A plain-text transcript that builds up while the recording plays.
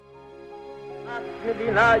A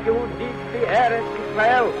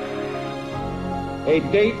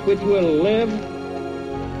date which will live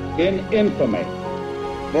in infamy.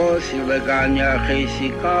 Both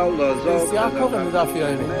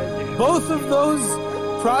of those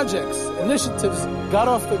projects, initiatives, got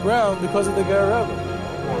off the ground because of the Ger Rebbe.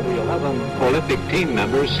 For the 11 Olympic team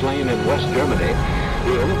members slain in West Germany,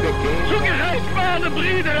 the Olympic Games... Zugerecht waren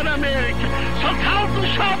Brüder in Amerika. Schon 1000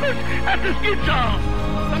 Shabbos at the Skitzal.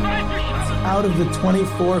 Out of the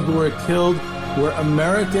 24 who were killed were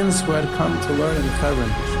Americans who had come to learn in Hebron.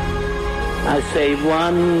 I say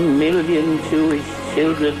 1 million Jewish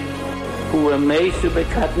children who were made to be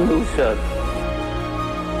cut loose.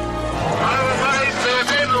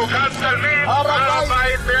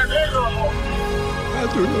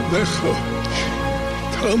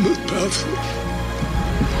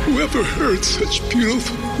 Whoever heard such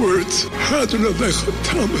beautiful words?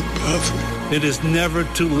 It is never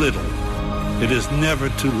too little. It is never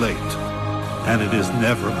too late. And it is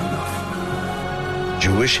never enough.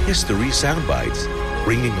 Jewish History Soundbites,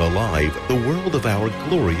 bringing alive the world of our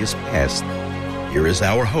glorious past. Here is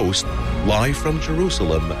our host, live from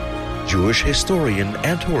Jerusalem, Jewish historian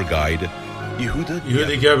and tour guide,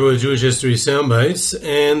 Yehuda Geber with Jewish History Soundbites,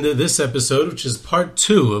 and this episode, which is part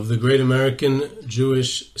 2 of the Great American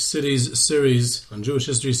Jewish Cities series on Jewish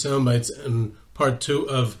History Soundbites, and part 2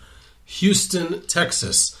 of Houston,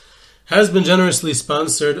 Texas, has been generously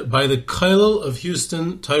sponsored by the Kollel of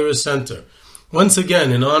Houston Torah Center. Once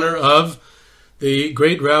again, in honor of the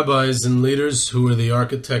great rabbis and leaders who were the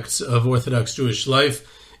architects of Orthodox Jewish life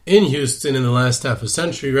in Houston in the last half a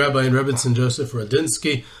century, Rabbi and Rebbetzin Joseph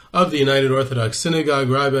Radinsky of the United Orthodox Synagogue,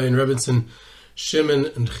 Rabbi and Rebbetzin Shimon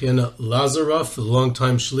and Chiana Lazaroff, the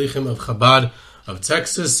longtime Shlichim of Chabad of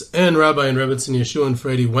Texas, and Rabbi and Rebbetzin Yeshua and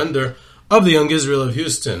Fredi Wender of the Young Israel of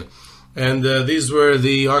Houston. And these were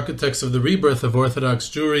the architects of the rebirth of Orthodox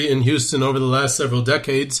Jewry in Houston over the last several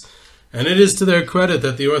decades. And it is to their credit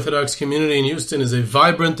that the Orthodox community in Houston is a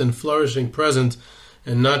vibrant and flourishing present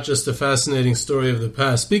and not just a fascinating story of the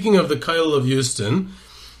past. Speaking of the Kollel of Houston,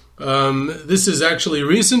 this is actually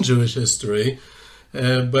recent Jewish history,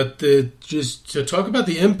 but just to talk about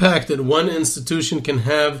the impact that one institution can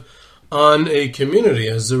have on a community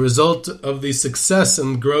as a result of the success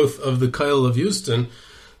and growth of the Kollel of Houston.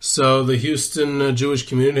 So the Houston Jewish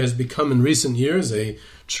community has become in recent years a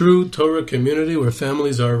true Torah community where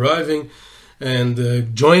families are arriving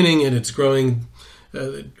and joining it. It's growing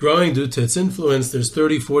due to its influence. There's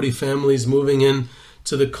 30, 40 families moving in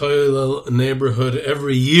to the Kollel neighborhood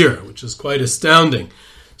every year, which is quite astounding.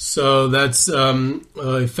 So that's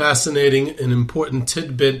a fascinating and important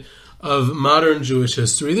tidbit of modern Jewish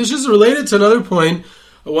history. This is related to another point.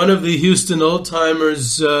 One of the Houston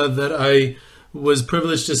old-timers that I was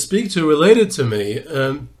privileged to speak to related to me.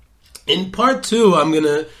 In part 2, I'm going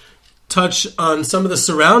to touch on some of the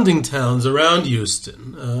surrounding towns around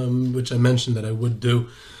Houston, which I mentioned that I would do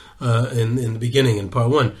in the beginning in part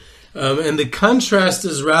 1. And the contrast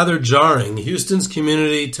is rather jarring. Houston's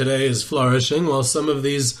community today is flourishing, while some of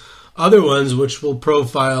these other ones, which we'll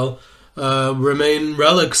profile, remain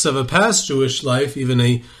relics of a past Jewish life, even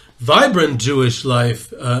a vibrant Jewish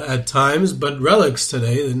life at times, but relics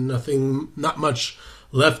today, and not much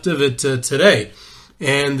left of it today.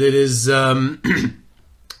 And it is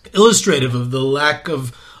illustrative of the lack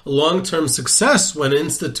of long-term success when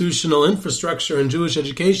institutional infrastructure in Jewish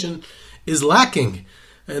education is lacking.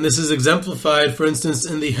 And this is exemplified, for instance,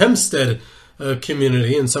 in the Hempstead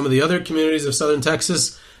community and some of the other communities of southern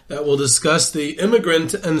Texas that we'll discuss. The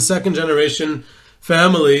immigrant and second-generation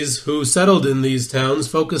families who settled in these towns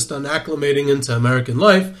focused on acclimating into American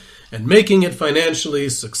life and making it financial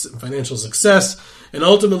success. And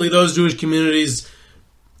ultimately, those Jewish communities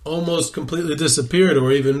almost completely disappeared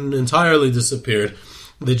or even entirely disappeared.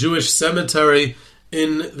 The Jewish cemetery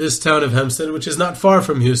in this town of Hempstead, which is not far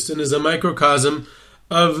from Houston, is a microcosm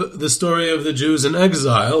of the story of the Jews in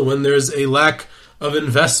exile when there's a lack of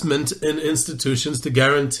investment in institutions to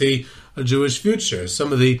guarantee a Jewish future.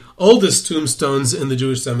 Some of the oldest tombstones in the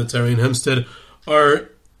Jewish cemetery in Hempstead are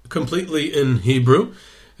completely in Hebrew.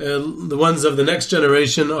 The ones of the next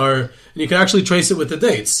generation are, and you can actually trace it with the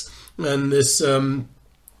dates. And this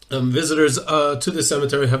visitors to the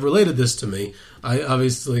cemetery have related this to me. I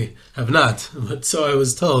obviously have not, but so I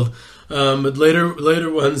was told. But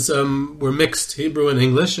later ones were mixed Hebrew and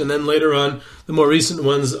English, and then later on, the more recent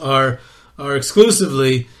ones are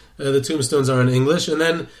exclusively the tombstones are in English, and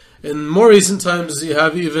then in more recent times you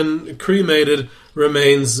have even cremated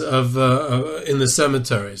remains of in the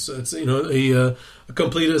cemetery. So it's a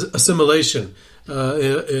complete assimilation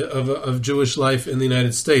of Jewish life in the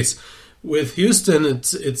United States. With Houston,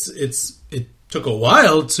 it took a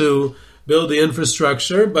while to build the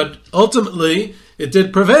infrastructure, but ultimately it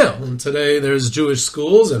did prevail. And today there's Jewish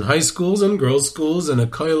schools and high schools and girls' schools and a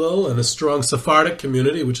kollel and a strong Sephardic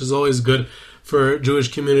community, which is always good for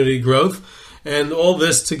Jewish community growth. And all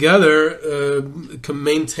this together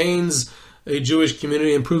maintains a Jewish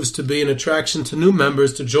community and proves to be an attraction to new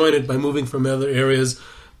members to join it by moving from other areas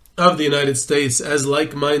of the United States as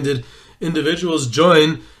like-minded individuals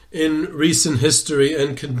join in recent history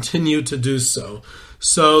and continue to do so.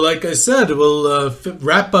 So, like I said, we'll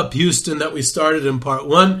wrap up Houston that we started in part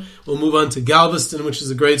 1. We'll move on to Galveston, which is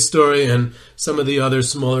a great story, and some of the other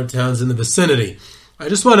smaller towns in the vicinity. I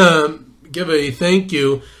just want to give a thank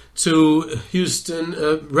you to Houston,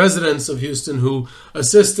 residents of Houston who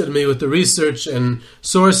assisted me with the research and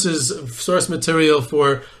source material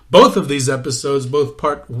for both of these episodes, both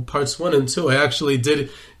parts 1 and 2. I actually did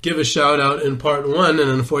give a shout out in part 1, and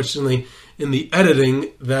unfortunately in the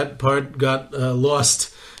editing, that part got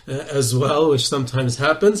lost as well, which sometimes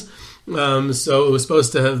happens. So it was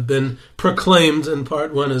supposed to have been proclaimed in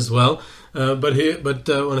part 1 as well. But I want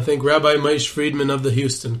to thank Rabbi Maish Friedman of the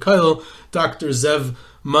Houston Kollel, Dr. Zev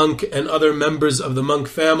Monk, and other members of the Monk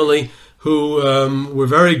family who were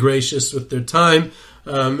very gracious with their time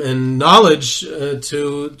and knowledge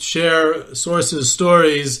to share sources,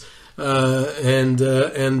 stories, and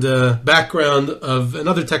background of and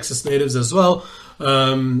other Texas natives as well,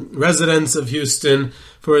 residents of Houston,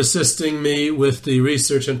 for assisting me with the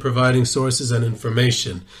research and providing sources and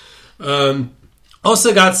information.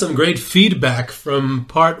 Also got some great feedback from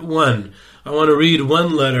part 1. I want to read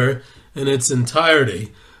one letter in its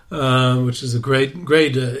entirety, which is a great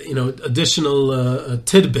additional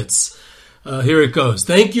tidbits. Here it goes.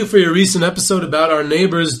 Thank you for your recent episode about our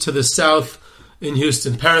neighbors to the south in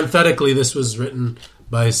Houston. Parenthetically, this was written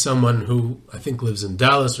by someone who I think lives in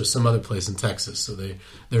Dallas or some other place in Texas. So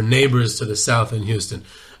they're neighbors to the south in Houston.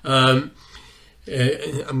 I'm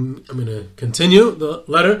going to continue the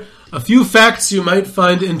letter. A few facts you might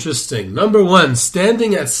find interesting. Number 1,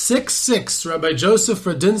 standing at 6'6", Rabbi Joseph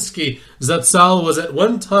Radinsky Zatzal was at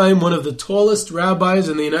one time one of the tallest rabbis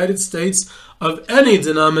in the United States of any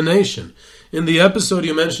denomination. In the episode,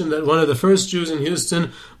 you mentioned that one of the first Jews in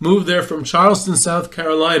Houston moved there from Charleston, South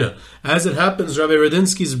Carolina. As it happens, Rabbi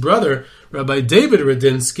Radinsky's brother, Rabbi David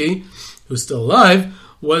Radinsky, who's still alive,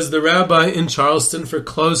 was the rabbi in Charleston for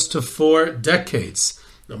close to 4 decades.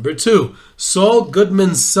 Number 2, Saul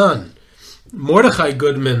Goodman's son, Mordechai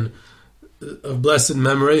Goodman, of blessed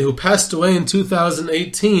memory, who passed away in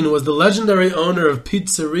 2018, was the legendary owner of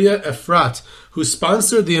Pizzeria Efrat, who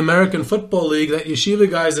sponsored the American Football League that yeshiva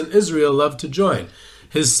guys in Israel love to join.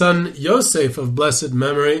 His son Yosef, of blessed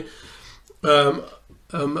memory,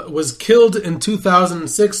 was killed in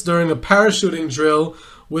 2006 during a parachuting drill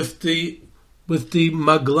with the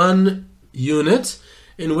Maglan unit,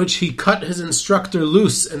 in which he cut his instructor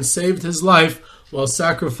loose and saved his life while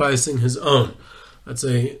sacrificing his own. That's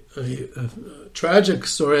a tragic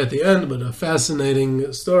story at the end, but a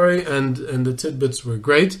fascinating story, and the tidbits were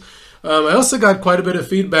great. I also got quite a bit of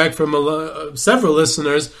feedback from several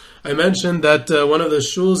listeners. I mentioned that one of the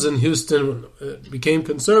shuls in Houston became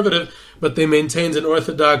conservative, but they maintained an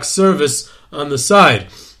Orthodox service on the side.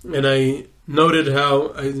 And I noted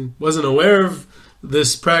how I wasn't aware of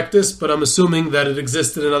this practice, but I'm assuming that it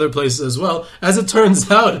existed in other places as well. As it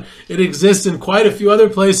turns out, it exists in quite a few other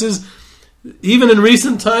places, even in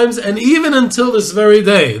recent times, and even until this very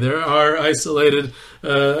day. There are isolated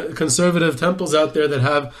conservative temples out there that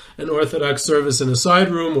have an Orthodox service in a side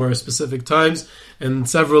room or at specific times, and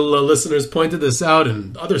several listeners pointed this out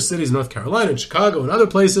in other cities, North Carolina, and Chicago, and other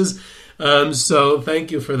places. So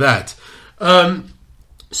thank you for that.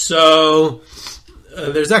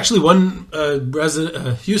 There's actually one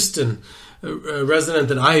Houston resident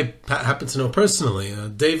that I happen to know personally,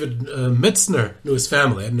 David Mitzner, knew his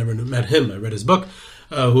family. I'd never met him. I read his book,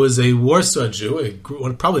 who is a Warsaw Jew,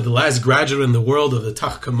 probably the last graduate in the world of the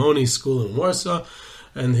Tachkamoni school in Warsaw.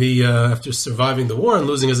 And he, after surviving the war and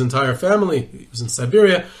losing his entire family, he was in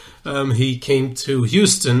Siberia, he came to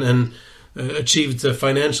Houston and achieved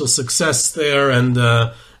financial success there,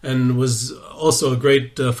 and was also a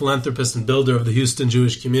great philanthropist and builder of the Houston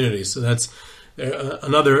Jewish community. So that's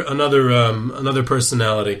another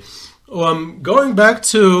personality. Going back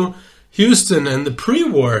to Houston and the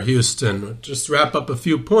pre-war Houston, just wrap up a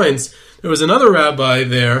few points. There was another rabbi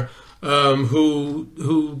there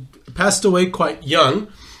who passed away quite young.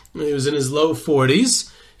 He was in his low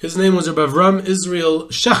 40s. His name was Rabbi Avram Israel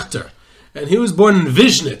Schechter. And he was born in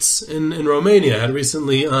Višnitz in Romania. I had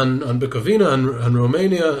recently on Bukovina, on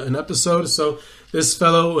Romania, an episode. So This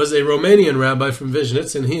fellow was a Romanian rabbi from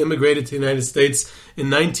Vizhnitz, and he immigrated to the United States in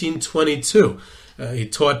 1922. He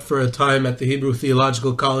taught for a time at the Hebrew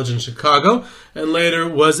Theological College in Chicago, and later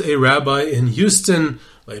was a rabbi in Houston.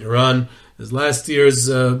 Later on, his last years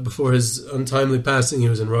before his untimely passing, he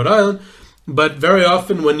was in Rhode Island. But very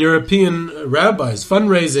often when European rabbis,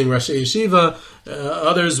 fundraising, Rashi Yeshiva,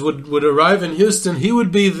 others would arrive in Houston, he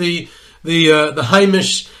would be the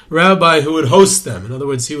Haimish rabbi who would host them. In other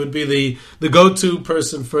words, he would be the go-to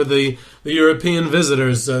person for the European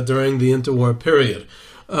visitors during the interwar period.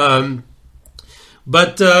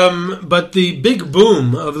 But the big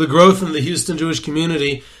boom of the growth in the Houston Jewish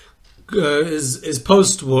community is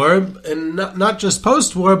post-war, and not just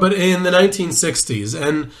post-war, but in the 1960s.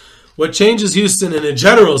 And what changes Houston in a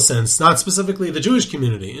general sense, not specifically the Jewish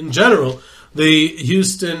community, in general, the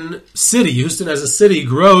Houston as a city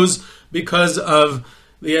grows because of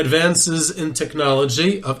the advances in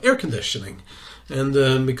technology of air conditioning.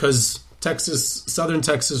 And because southern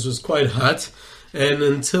Texas was quite hot, and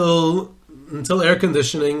until air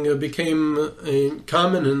conditioning became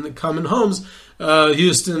common in the common homes,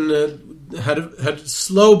 Houston had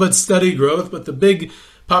slow but steady growth, but the big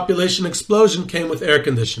population explosion came with air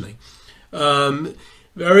conditioning.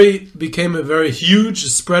 Became a very huge,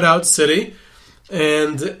 spread out city,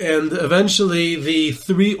 and eventually the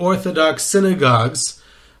three Orthodox synagogues,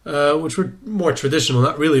 which were more traditional,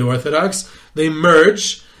 not really Orthodox, they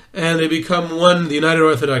merge and they become one, the United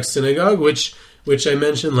Orthodox Synagogue, which I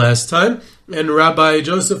mentioned last time, and Rabbi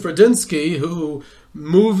Joseph Radinsky, who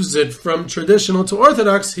moves it from traditional to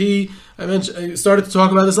Orthodox, I started to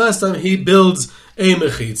talk about this last time, he builds a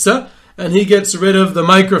mechitza, and he gets rid of the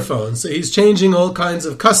microphone. So he's changing all kinds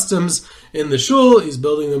of customs in the shul. He's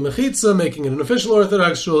building the mechitza, making it an official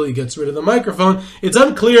Orthodox shul. He gets rid of the microphone. It's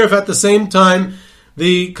unclear if at the same time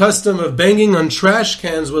the custom of banging on trash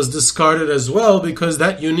cans was discarded as well, because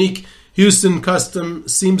that unique Houston custom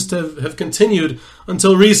seems to have continued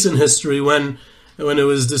until recent history when it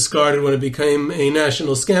was discarded, when it became a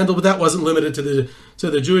national scandal. But that wasn't limited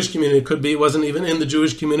to the Jewish community. It wasn't even in the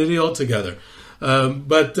Jewish community altogether.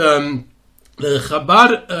 But the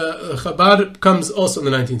Chabad comes also in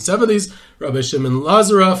the 1970s. Rabbi Shimon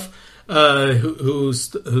Lazaroff,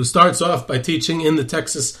 who starts off by teaching in the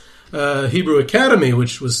Texas Hebrew Academy,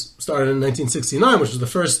 which was started in 1969, which was the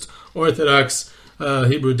first Orthodox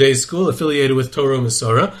Hebrew day school affiliated with Torah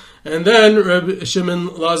Masorah. And then Rabbi Shimon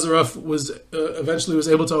Lazaroff eventually was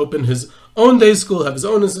able to open his own day school, have his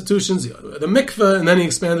own institutions, the mikveh, and then he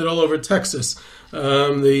expanded all over Texas.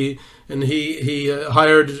 And he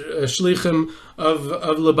hired shlichim of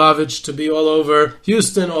Lubavitch to be all over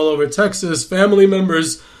Houston, all over Texas, family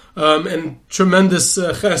members, and tremendous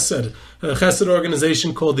chesed. A chesed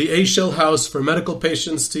organization called the Eshel House for medical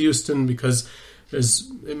patients to Houston, because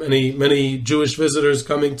there's many Jewish visitors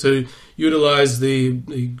coming to utilize the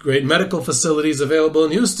great medical facilities available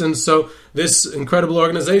in Houston. So this incredible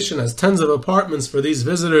organization has tens of apartments for these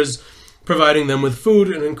visitors, providing them with food,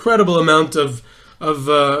 an incredible amount of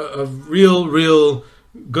real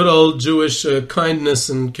good old Jewish kindness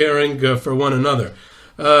and caring for one another.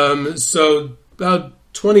 So about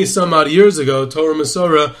 20 some odd years ago, Torah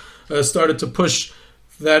Masorah started to push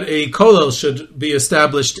that a kollel should be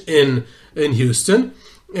established in Houston.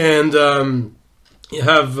 And you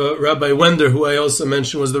have Rabbi Wender, who I also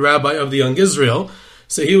mentioned was the rabbi of the Young Israel.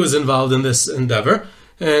 So he was involved in this endeavor.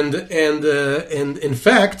 And in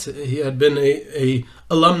fact, he had been a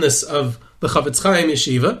alumnus of the Chavetz Chaim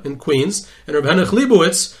Yeshiva in Queens, and Rabbi Henoch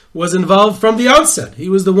Leibowitz was involved from the outset. He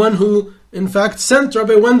was the one who, in fact, sent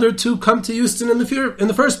Rabbi Wender to come to Houston in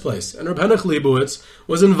the first place. And Rabbi Henoch Leibowitz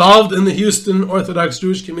was involved in the Houston Orthodox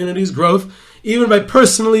Jewish community's growth, even by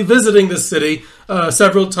personally visiting the city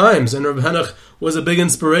several times. And Rabbi Henoch was a big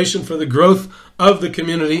inspiration for the growth of the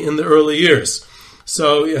community in the early years.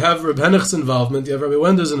 So you have Rabbi Henoch's involvement, you have Rabbi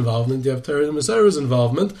Wender's involvement, you have Torah Masorah's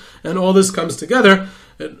involvement, and all this comes together.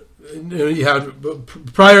 You had,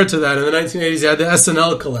 prior to that, in the 1980s, you had the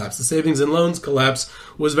SNL collapse. The savings and loans collapse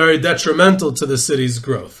was very detrimental to the city's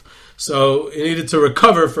growth. So it needed to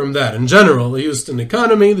recover from that. In general, the Houston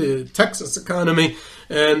economy, the Texas economy,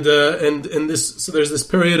 and this. So there's this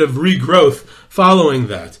period of regrowth following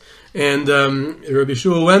that. And Rabbi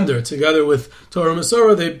Shua Wender, together with Torah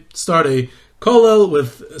Masorah, they start a kollel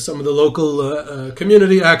with some of the local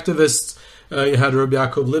community activists. You had Rabbi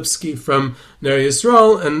Yaakov Lipsky from Ner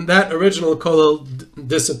Yisrael, and that original kollel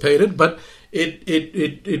dissipated, but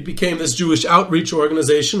it became this Jewish outreach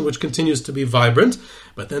organization, which continues to be vibrant.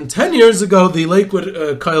 But then 10 years ago, the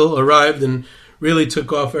Lakewood kollel arrived and really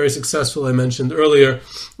took off, very successful, I mentioned earlier,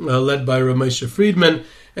 led by Rav Moshe Friedman.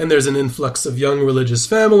 and there's an influx of young religious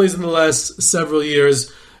families in the last several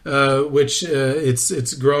years, which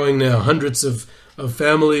it's growing now. Hundreds of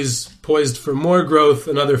families poised for more growth,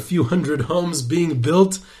 another few hundred homes being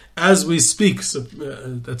built as we speak. So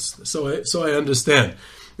I understand.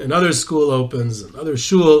 Another school opens, another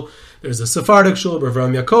shul. There's a Sephardic shul,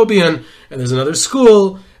 Avraham Yacobian, and there's another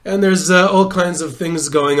school, and there's all kinds of things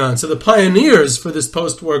going on. So the pioneers for this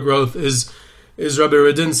post-war growth is Rabbi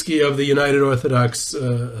Radinsky of the United Orthodox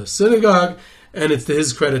Synagogue, and it's to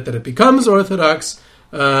his credit that it becomes Orthodox.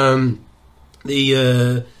 And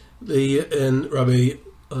Rabbi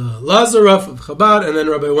Lazarov of Chabad, and then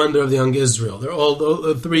Rabbi Wender of the Young Israel. They're all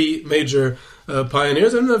the three major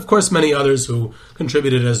pioneers, and of course many others who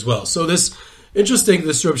contributed as well. So this Reb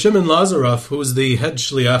Shimon Lazarov, who was the head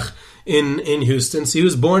shliach in Houston, so he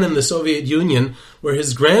was born in the Soviet Union, where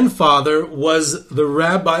his grandfather was the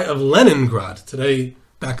rabbi of Leningrad, today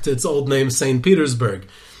back to its old name, St. Petersburg.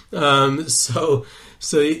 So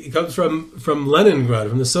he comes from Leningrad,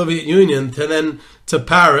 from the Soviet Union, to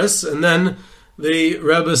Paris, and then the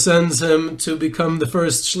Rebbe sends him to become the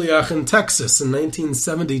first shliach in Texas in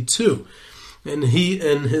 1972. And he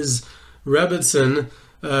and his Rebbetzin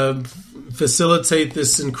facilitate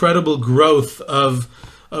this incredible growth of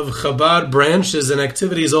Chabad branches and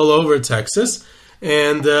activities all over Texas,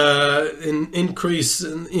 and in increase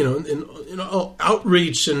in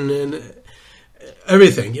outreach and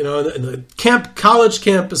everything. The college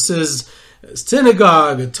campuses,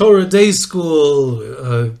 synagogue, a Torah day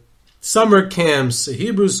school, summer camps, a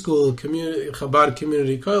Hebrew school, Chabad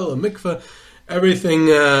community kollel, a mikveh, everything.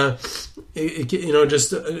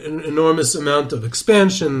 Just an enormous amount of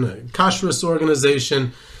expansion, kashrus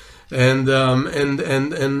organization, and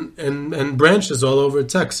branches all over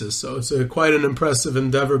Texas. So it's quite an impressive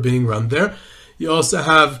endeavor being run there. You also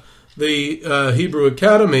have the Hebrew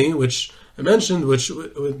Academy, which I mentioned, which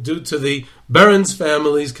due to the Barron's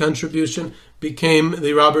family's contribution became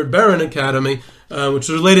the Robert Barron Academy, which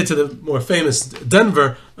was related to the more famous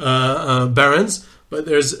Denver Barons. But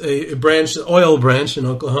there's a branch, oil branch in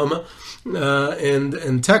Oklahoma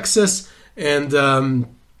and Texas, and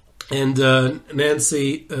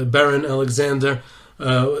Nancy Barron Alexander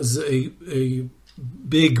was a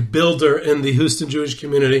big builder in the Houston Jewish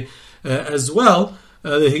community as well.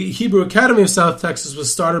 The Hebrew Academy of South Texas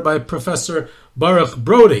was started by Professor Baruch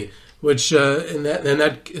Brody, which in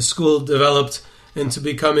that school developed into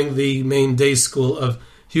becoming the main day school of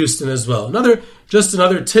Houston as well. Another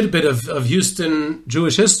tidbit of Houston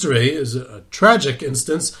Jewish history is a tragic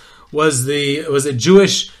instance. Was a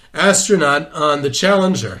Jewish astronaut on the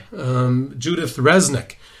Challenger, Judith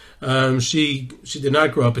Resnick. She did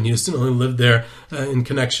not grow up in Houston, only lived there in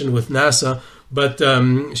connection with NASA. But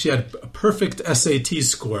she had a perfect SAT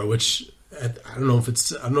score, which I don't know if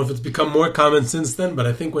it's become more common since then. But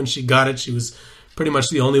I think when she got it, she was pretty much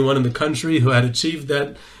the only one in the country who had achieved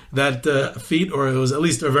that feat, or it was at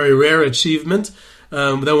least a very rare achievement.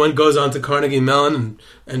 Then one goes on to Carnegie Mellon, an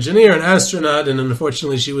engineer, an astronaut, and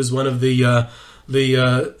unfortunately she was one of the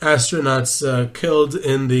astronauts killed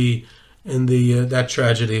in that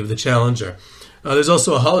tragedy of the Challenger. There's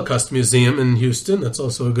also a Holocaust museum in Houston. That's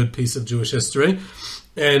also a good piece of Jewish history,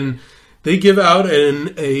 and they give out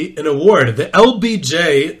an award, the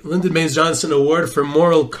LBJ, Lyndon Baines Johnson Award for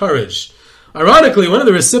Moral Courage. Ironically, one of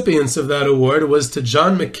the recipients of that award was to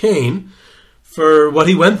John McCain for what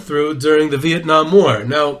he went through during the Vietnam War.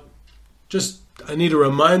 Now, I need a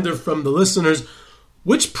reminder from the listeners,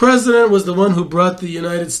 which president was the one who brought the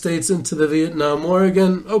United States into the Vietnam War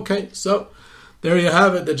again? Okay, so there you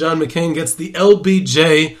have it, that John McCain gets the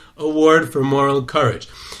LBJ Award for Moral Courage.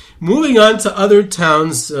 Moving on to other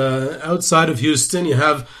towns outside of Houston, you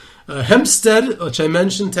have Hempstead, which I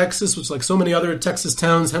mentioned, Texas, which like so many other Texas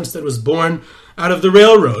towns, Hempstead was born out of the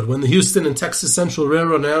railroad. When the Houston and Texas Central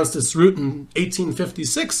Railroad announced its route in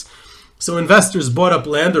 1856, so investors bought up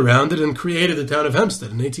land around it and created the town of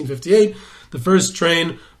Hempstead. In 1858, the first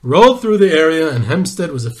train rolled through the area and Hempstead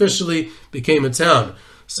became a town.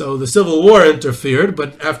 So the Civil War interfered,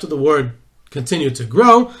 but after the war continued to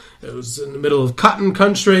grow, it was in the middle of cotton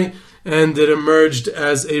country, and it emerged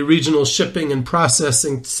as a regional shipping and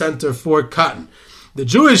processing center for cotton. The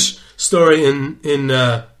Jewish story in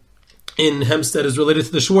Hempstead is related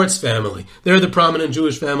to the Schwartz family. They're the prominent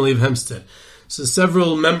Jewish family of Hempstead. So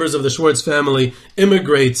several members of the Schwartz family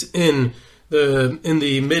immigrate in the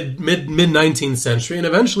mid 19th century, and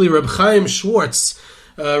eventually Rabbi Chaim Schwartz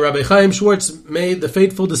made the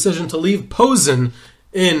fateful decision to leave Posen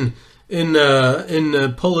in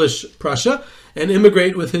Polish Prussia and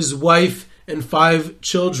immigrate with his wife and 5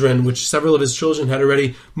 children, which several of his children had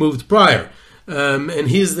already moved prior. and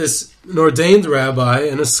he's this an ordained rabbi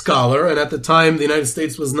and a scholar. And at the time, the United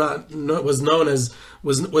States was known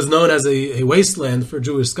as a wasteland for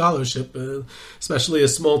Jewish scholarship, especially a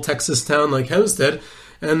small Texas town like Hempstead.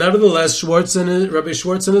 And nevertheless, Rabbi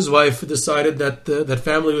Schwartz and his wife decided that that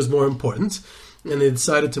family was more important, and they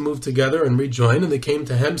decided to move together and rejoin. And they came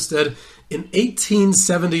to Hempstead in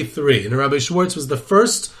 1873. And Rabbi Schwartz was the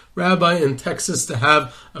first rabbi in Texas to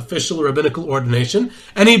have official rabbinical ordination,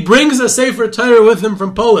 and he brings a Sefer Torah with him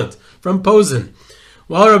from Poland, from Posen.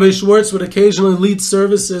 While Rabbi Schwartz would occasionally lead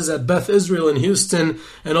services at Beth Israel in Houston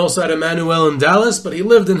and also at Emmanuel in Dallas, but he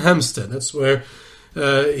lived in Hempstead. That's where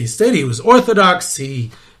he stayed. He was Orthodox.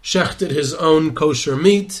 He shechted his own kosher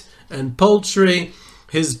meat and poultry.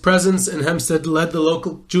 His presence in Hempstead led the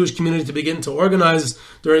local Jewish community to begin to organize.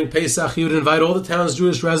 During Pesach, he would invite all the town's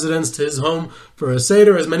Jewish residents to his home for a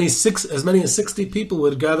Seder. As many as 60 people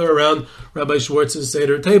would gather around Rabbi Schwartz's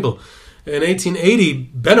Seder table. In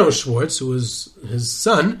 1880, Benno Schwartz, who was his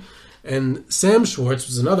son, and Sam Schwartz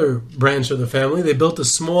was another branch of the family, they built a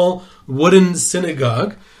small wooden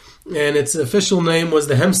synagogue, and its official name was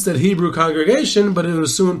the Hempstead Hebrew Congregation, but it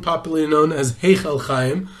was soon popularly known as Heichal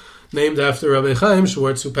Chaim, named after Rabbi Chaim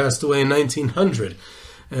Schwartz, who passed away in 1900.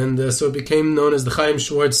 And so it became known as the Chaim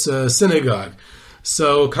Schwartz Synagogue.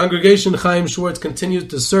 So Congregation Chaim Schwartz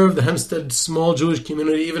continued to serve the Hempstead small Jewish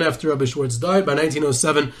community even after Rabbi Schwartz died. By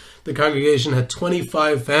 1907, the congregation had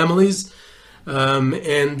 25 families,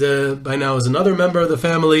 and by now is another member of the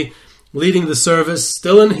family leading the service,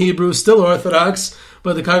 still in Hebrew, still Orthodox,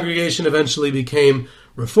 but the congregation eventually became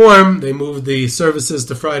Reform. They moved the services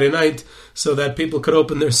to Friday night so that people could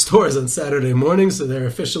open their stores on Saturday morning, so they're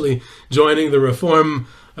officially joining the Reform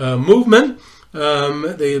movement.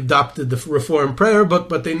 They adopted the Reform prayer book,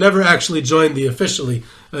 but they never actually joined the officially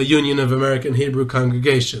Union of American Hebrew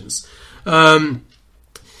Congregations.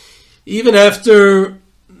 Even after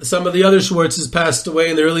some of the other Schwartzes passed away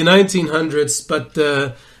in the early 1900s, but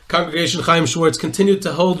Congregation Chaim Schwartz continued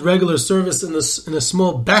to hold regular service in a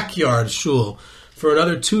small backyard shul for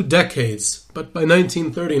another 2 decades. But by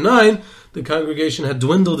 1939, the congregation had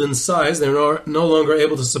dwindled in size. They were no longer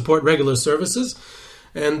able to support regular services,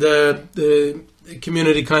 and the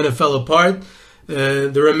community kind of fell apart.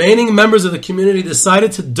 The remaining members of the community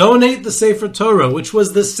decided to donate the Sefer Torah, which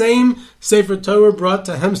was the same Sefer Torah brought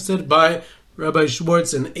to Hempstead by Rabbi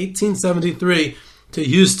Schwartz in 1873 to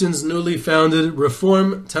Houston's newly founded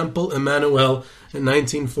Reform Temple Emmanuel in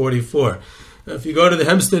 1944. If you go to the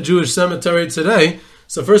Hempstead Jewish Cemetery today,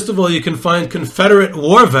 so first of all, you can find Confederate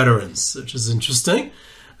war veterans, which is interesting.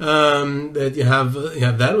 That you have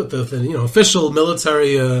that with the official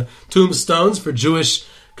military tombstones for Jewish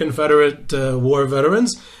Confederate war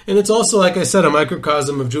veterans, and it's also, like I said, a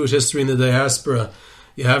microcosm of Jewish history in the diaspora.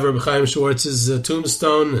 You have Rabbi Chaim Schwartz's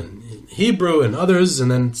tombstone in Hebrew and others,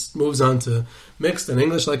 and then it moves on to mixed and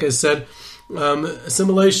English, like I said.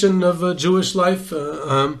 Assimilation of Jewish life.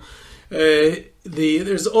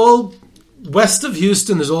 There's all west of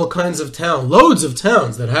Houston. There's all kinds of loads of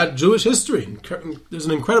towns that had Jewish history. There's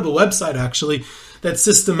an incredible website actually that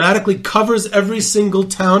systematically covers every single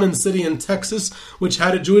town and city in Texas which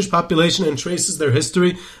had a Jewish population and traces their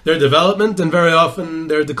history, their development, and very often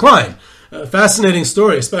their decline. A fascinating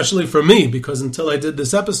story, especially for me, because until I did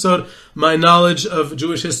this episode, my knowledge of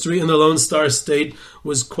Jewish history in the Lone Star State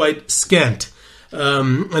was quite scant.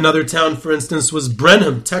 Another town, for instance, was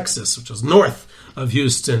Brenham, Texas, which was north of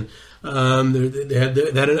Houston. They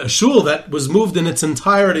had a shul that was moved in its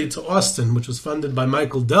entirety to Austin, which was funded by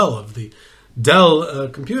Michael Dell of the Dell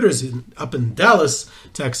Computers up in Dallas,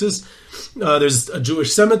 Texas. There's a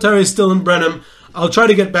Jewish cemetery still in Brenham. I'll try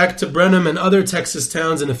to get back to Brenham and other Texas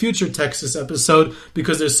towns in a future Texas episode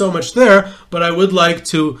because there's so much there, but I would like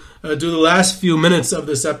to do the last few minutes of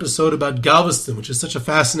this episode about Galveston, which is such a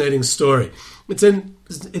fascinating story. It's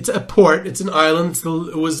a port, it's an island.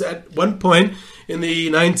 It was at one point in the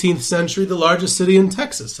 19th century the largest city in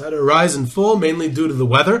Texas. It had a rise and fall mainly due to the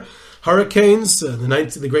weather. Hurricanes,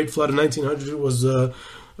 the Great Flood of 1900 was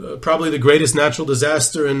probably the greatest natural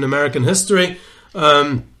disaster in American history.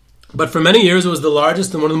 But for many years, it was the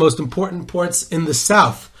largest and one of the most important ports in the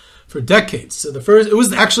South for decades. So it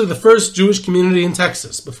was actually the first Jewish community in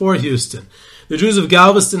Texas before Houston. The Jews of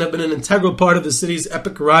Galveston have been an integral part of the city's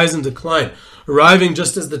epic rise and decline. Arriving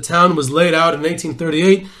just as the town was laid out in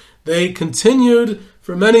 1838, they continued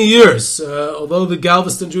for many years. Although the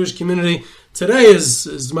Galveston Jewish community today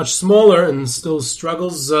is much smaller and still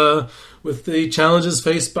struggles with the challenges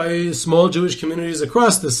faced by small Jewish communities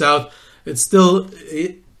across the South, it's still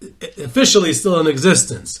officially still in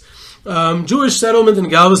existence. Jewish settlement in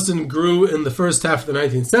Galveston grew in the first half of the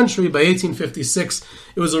 19th century. By 1856,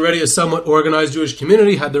 it was already a somewhat organized Jewish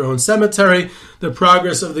community, had their own cemetery. The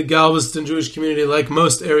progress of the Galveston Jewish community, like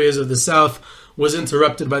most areas of the South, was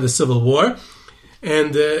interrupted by the Civil War.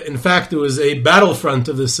 And in fact, it was a battlefront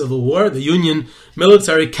of the Civil War. The Union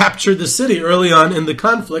military captured the city early on in the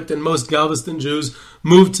conflict, and most Galveston Jews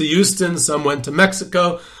moved to Houston. Some went to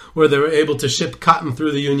Mexico, where they were able to ship cotton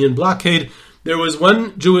through the Union blockade. There was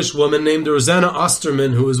one Jewish woman named Rosanna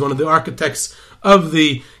Osterman, who was one of the architects of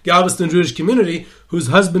the Galveston Jewish community, whose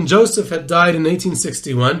husband Joseph had died in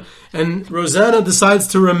 1861, and Rosanna decides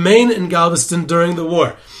to remain in Galveston during the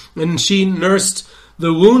war. And she nursed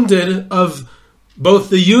the wounded of both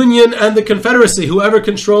the Union and the Confederacy, whoever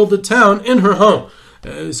controlled the town, in her home.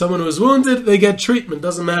 Someone who is wounded, they get treatment,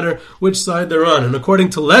 doesn't matter which side they're on. And according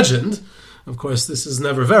to legend, of course, this is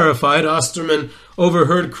never verified, Osterman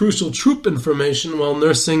overheard crucial troop information while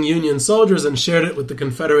nursing Union soldiers and shared it with the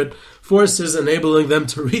Confederate forces, enabling them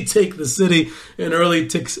to retake the city in early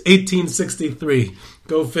 1863.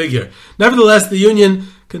 Go figure. Nevertheless, the Union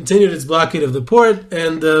continued its blockade of the port,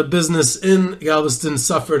 and business in Galveston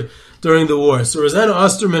suffered during the war. So Rosanna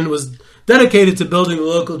Osterman was dedicated to building the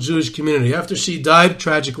local Jewish community. After she died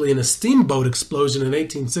tragically in a steamboat explosion in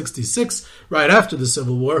 1866, right after the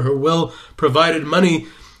Civil War, her will provided money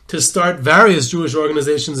to start various Jewish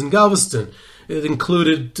organizations in Galveston. It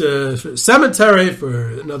included a cemetery for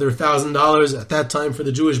another $1,000 at that time for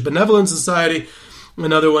the Jewish Benevolent Society,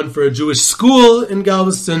 another one for a Jewish school in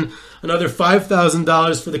Galveston, another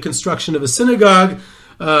 $5,000 for the construction of a synagogue,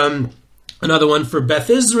 another one for Beth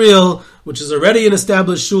Israel, which is already an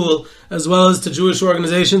established shul, as well as to Jewish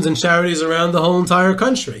organizations and charities around the whole entire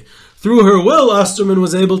country. Through her will, Osterman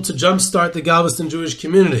was able to jumpstart the Galveston Jewish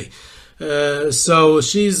community. So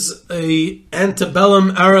she's a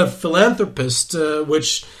antebellum era philanthropist,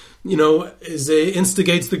 which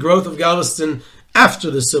instigates the growth of Galveston after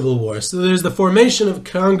the Civil War. So there's the formation of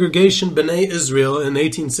Congregation B'nai Israel in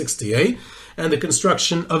 1868, and the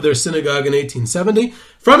construction of their synagogue in 1870.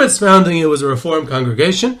 From its founding, it was a Reform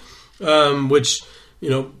congregation, which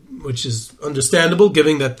is understandable,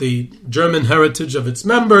 given that the German heritage of its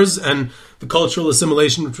members and the cultural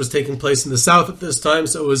assimilation which was taking place in the South at this time.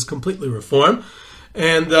 So it was completely Reform,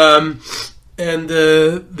 and the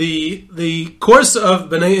course of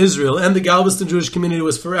B'nai Israel and the Galveston Jewish community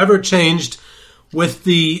was forever changed with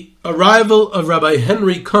the arrival of Rabbi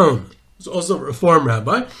Henry Cohn, who's also a Reform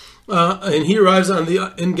rabbi. And he arrives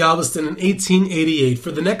in Galveston in 1888.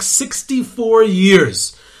 For the next 64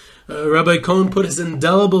 years, Rabbi Cohn put his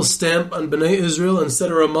indelible stamp on B'nai Israel and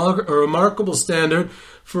set a remarkable standard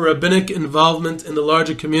for rabbinic involvement in the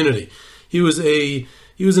larger community. He was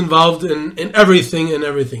involved in everything.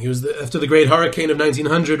 He was after the Great Hurricane of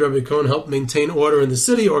 1900, Rabbi Cohn helped maintain order in the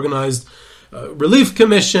city, organized relief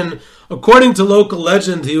commission. According to local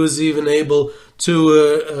legend, he was even able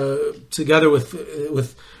to, together with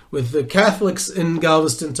the Catholics in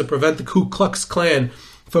Galveston, to prevent the Ku Klux Klan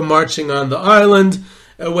from marching on the island.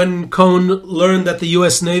 When Cohn learned that the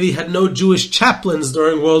U.S. Navy had no Jewish chaplains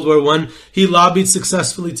during World War I, he lobbied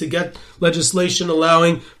successfully to get legislation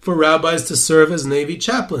allowing for rabbis to serve as Navy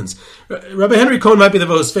chaplains. Rabbi Henry Cohn might be the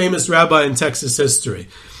most famous rabbi in Texas history,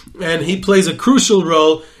 and he plays a crucial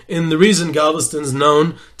role in the reason Galveston's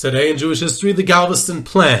known today in Jewish history, the Galveston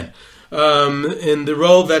Plan. In the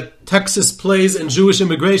role that Texas plays in Jewish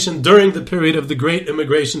immigration during the period of the Great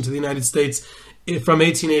Immigration to the United States from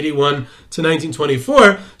 1881 to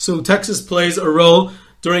 1924. So Texas plays a role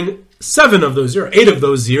during 8 of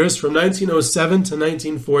those years, from 1907 to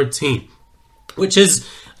 1914, which is,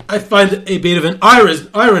 I find, a bit of an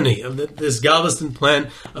irony of this Galveston Plan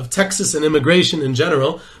of Texas and immigration in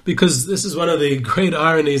general, because this is one of the great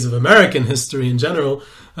ironies of American history in general,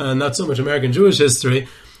 not so much American Jewish history.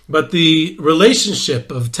 But the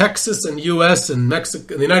relationship of Texas and U.S. and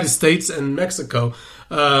Mexico, the United States and Mexico,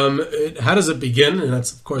 how does it begin? And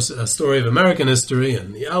that's, of course, a story of American history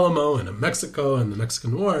and the Alamo and Mexico and the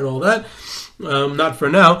Mexican War and all that. Not for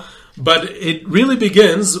now. But it really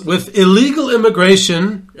begins with illegal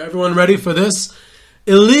immigration. Everyone ready for this?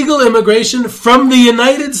 Illegal immigration from the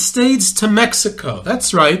United States to Mexico.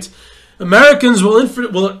 That's right. Americans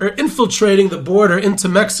are infiltrating the border into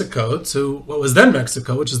Mexico, to what was then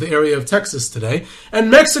Mexico, which is the area of Texas today.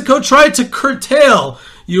 And Mexico tried to curtail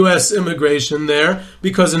U.S. immigration there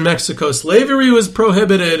because in Mexico slavery was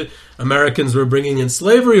prohibited. Americans were bringing in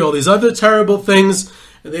slavery, all these other terrible things.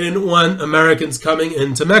 And they didn't want Americans coming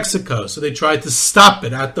into Mexico, so they tried to stop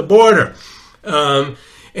it at the border.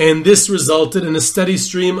 And this resulted in a steady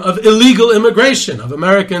stream of illegal immigration, of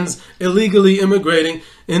Americans illegally immigrating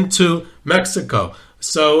into Mexico.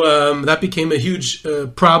 So that became a huge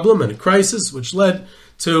problem and a crisis, which led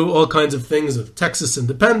to all kinds of things of Texas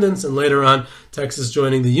independence, and later on Texas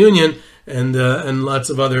joining the Union, and lots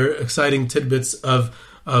of other exciting tidbits of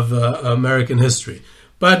American history.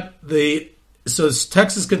 But so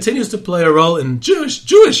Texas continues to play a role in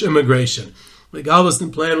Jewish immigration. The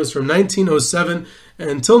Galveston Plan was from 1907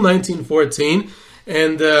 until 1914,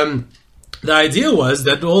 and the idea was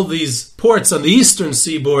that all these ports on the eastern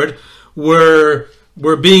seaboard were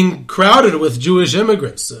being crowded with Jewish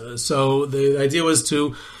immigrants. So the idea was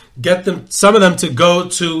to get some of them to go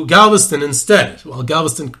to Galveston instead. While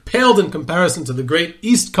Galveston paled in comparison to the great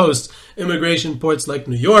East Coast immigration ports like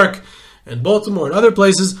New York and Baltimore and other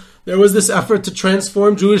places, there was this effort to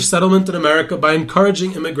transform Jewish settlement in America by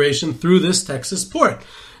encouraging immigration through this Texas port.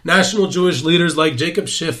 National Jewish leaders like Jacob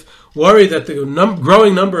Schiff worried that the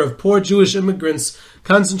growing number of poor Jewish immigrants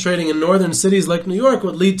concentrating in northern cities like New York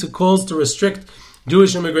would lead to calls to restrict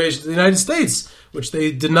Jewish immigration to the United States, which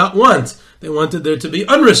they did not want. They wanted there to be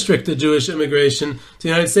unrestricted Jewish immigration to the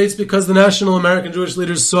United States because the national American Jewish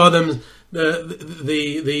leaders saw them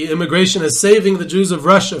the immigration as saving the Jews of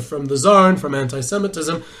Russia from the Tsar and from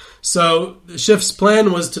anti-Semitism. So Schiff's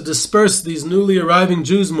plan was to disperse these newly arriving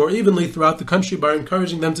Jews more evenly throughout the country by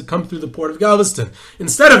encouraging them to come through the port of Galveston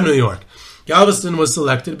instead of New York. Galveston was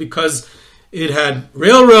selected because it had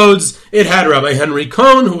railroads, it had Rabbi Henry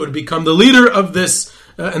Cohn, who would become the leader of this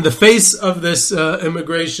and the face of this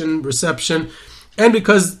immigration reception, and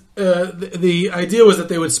because the idea was that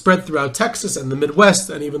they would spread throughout Texas and the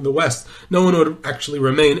Midwest and even the West. No one would actually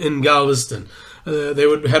remain in Galveston. They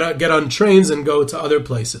would get on trains and go to other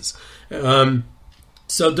places.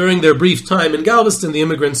 So during their brief time in Galveston, the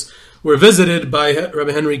immigrants were visited by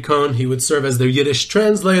Rabbi Henry Cohn. He would serve as their Yiddish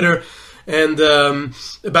translator. And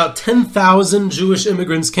about 10,000 Jewish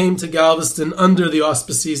immigrants came to Galveston under the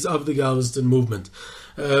auspices of the Galveston movement.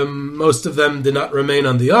 Most of them did not remain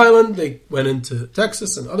on the island. They went into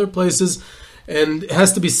Texas and other places. And it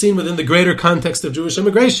has to be seen within the greater context of Jewish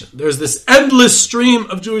immigration. There's this endless stream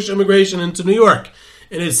of Jewish immigration into New York.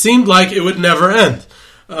 And it seemed like it would never end.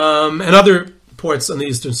 And other ports on the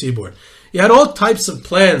eastern seaboard. You had all types of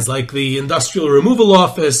plans, like the Industrial Removal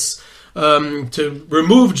Office, to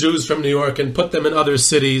remove Jews from New York and put them in other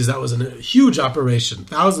cities. That was a huge operation.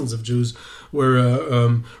 Thousands of Jews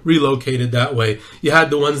were relocated that way. You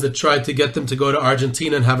had the ones that tried to get them to go to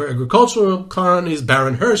Argentina and have agricultural colonies,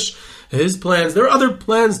 Baron Hirsch, his plans. There were other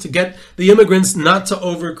plans to get the immigrants not to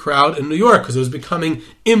overcrowd in New York because it was becoming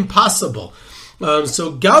impossible.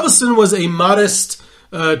 So Galveston was a modest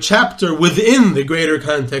chapter within the greater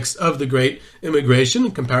context of the Great Immigration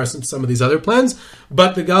in comparison to some of these other plans.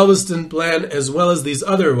 But the Galveston Plan, as well as these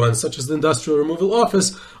other ones, such as the Industrial Removal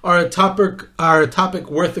Office, are a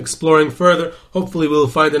topic worth exploring further. Hopefully we'll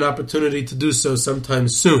find an opportunity to do so sometime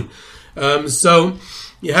soon. So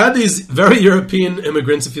you had these very European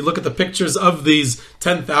immigrants. If you look at the pictures of these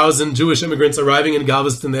 10,000 Jewish immigrants arriving in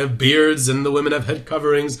Galveston, they have beards and the women have head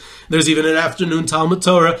coverings. There's even an afternoon Talmud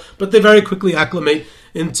Torah, but they very quickly acclimate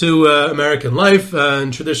into American life,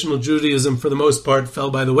 and traditional Judaism, for the most part,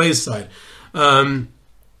 fell by the wayside. One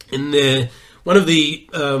of the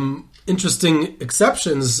interesting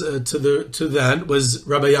exceptions to that was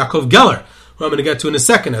Rabbi Yaakov Geller, who I'm going to get to in a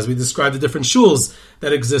second as we describe the different shuls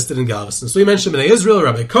that existed in Galveston. So we mentioned Bnei Israel,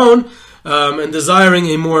 Rabbi Cohn, and desiring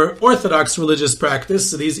a more orthodox religious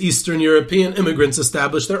practice, so these Eastern European immigrants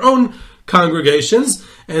established their own congregations,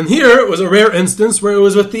 and here it was a rare instance where it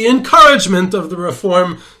was with the encouragement of the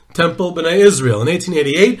Reform Temple Bnei Israel. In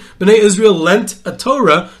 1888, Bnei Israel lent a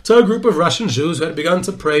Torah to a group of Russian Jews who had begun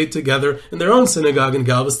to pray together in their own synagogue in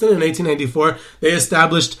Galveston. In 1894, they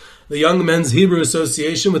established the Young Men's Hebrew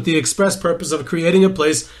Association with the express purpose of creating a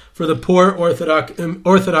place for the poor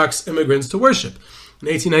Orthodox immigrants to worship. In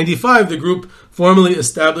 1895, the group formally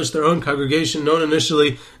established their own congregation known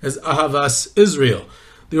initially as Ahavas Israel.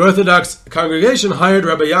 The Orthodox congregation hired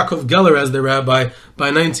Rabbi Yaakov Geller as their rabbi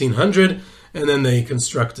by 1900, and then they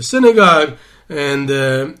construct a synagogue, and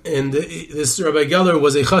this Rabbi Geller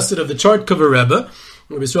was a chassid of the Chartkover Rebbe,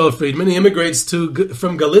 Rabbi Israel Friedman. He immigrates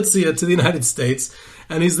from Galicia to the United States,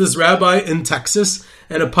 and he's this rabbi in Texas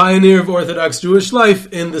and a pioneer of Orthodox Jewish life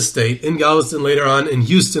in the state, in Galveston, later on in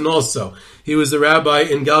Houston also. He was the rabbi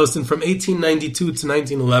in Galveston from 1892 to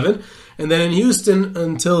 1911, and then in Houston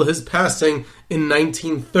until his passing in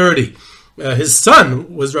 1930. His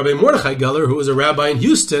son was Rabbi Mordechai Geller, who was a rabbi in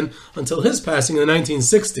Houston until his passing in the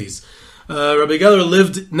 1960s. Rabbi Geller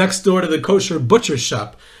lived next door to the kosher butcher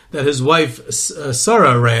shop that his wife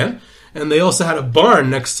Sarah ran, and they also had a barn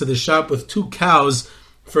next to the shop with 2 cows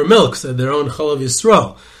for milk, so their own Chalav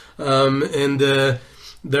Yisrael.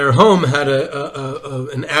 their home had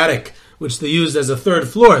an attic which they used as a third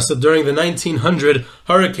floor. So during the 1900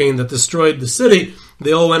 hurricane that destroyed the city,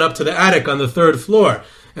 they all went up to the attic on the third floor.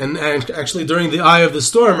 And actually during the eye of the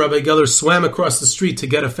storm, Rabbi Geller swam across the street to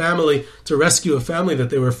get to rescue a family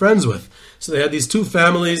that they were friends with. So they had these two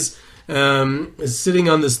families sitting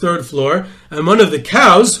on this third floor, and one of the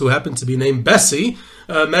cows, who happened to be named Bessie,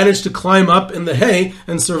 managed to climb up in the hay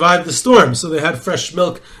and survive the storm. So they had fresh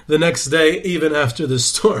milk the next day, even after the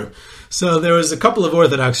storm. So there was a couple of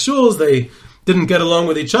Orthodox shuls. They didn't get along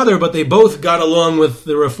with each other, but they both got along with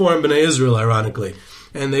the Reform B'nai Israel, ironically.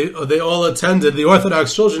 And they all attended, the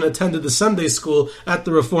Orthodox children attended the Sunday school at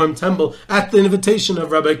the Reform Temple at the invitation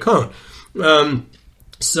of Rabbi Cohn.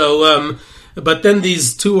 But then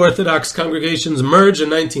these two Orthodox congregations merged in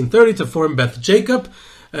 1930 to form Beth Jacob,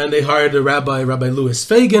 and they hired a Rabbi Louis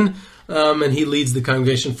Fagan, and he leads the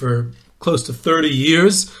congregation for close to 30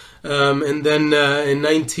 years. And then in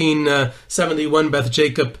 1971, Beth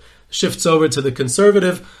Jacob shifts over to the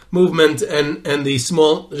conservative movement, and the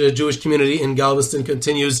small Jewish community in Galveston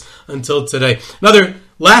continues until today. Another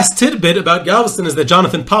last tidbit about Galveston is that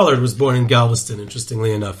Jonathan Pollard was born in Galveston,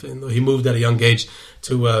 interestingly enough. And he moved at a young age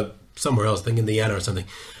to somewhere else, I think Indiana or something.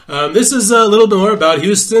 This is a little bit more about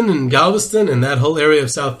Houston and Galveston and that whole area of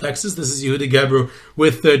South Texas. This is Yehuda Gebru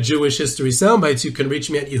with Jewish History Soundbites. You can reach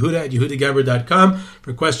me at yehuda@yehudagebru.com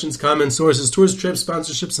for questions, comments, sources, tours, trips,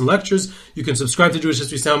 sponsorships, and lectures. You can subscribe to Jewish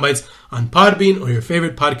History Soundbites on Podbean or your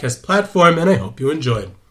favorite podcast platform, and I hope you enjoyed.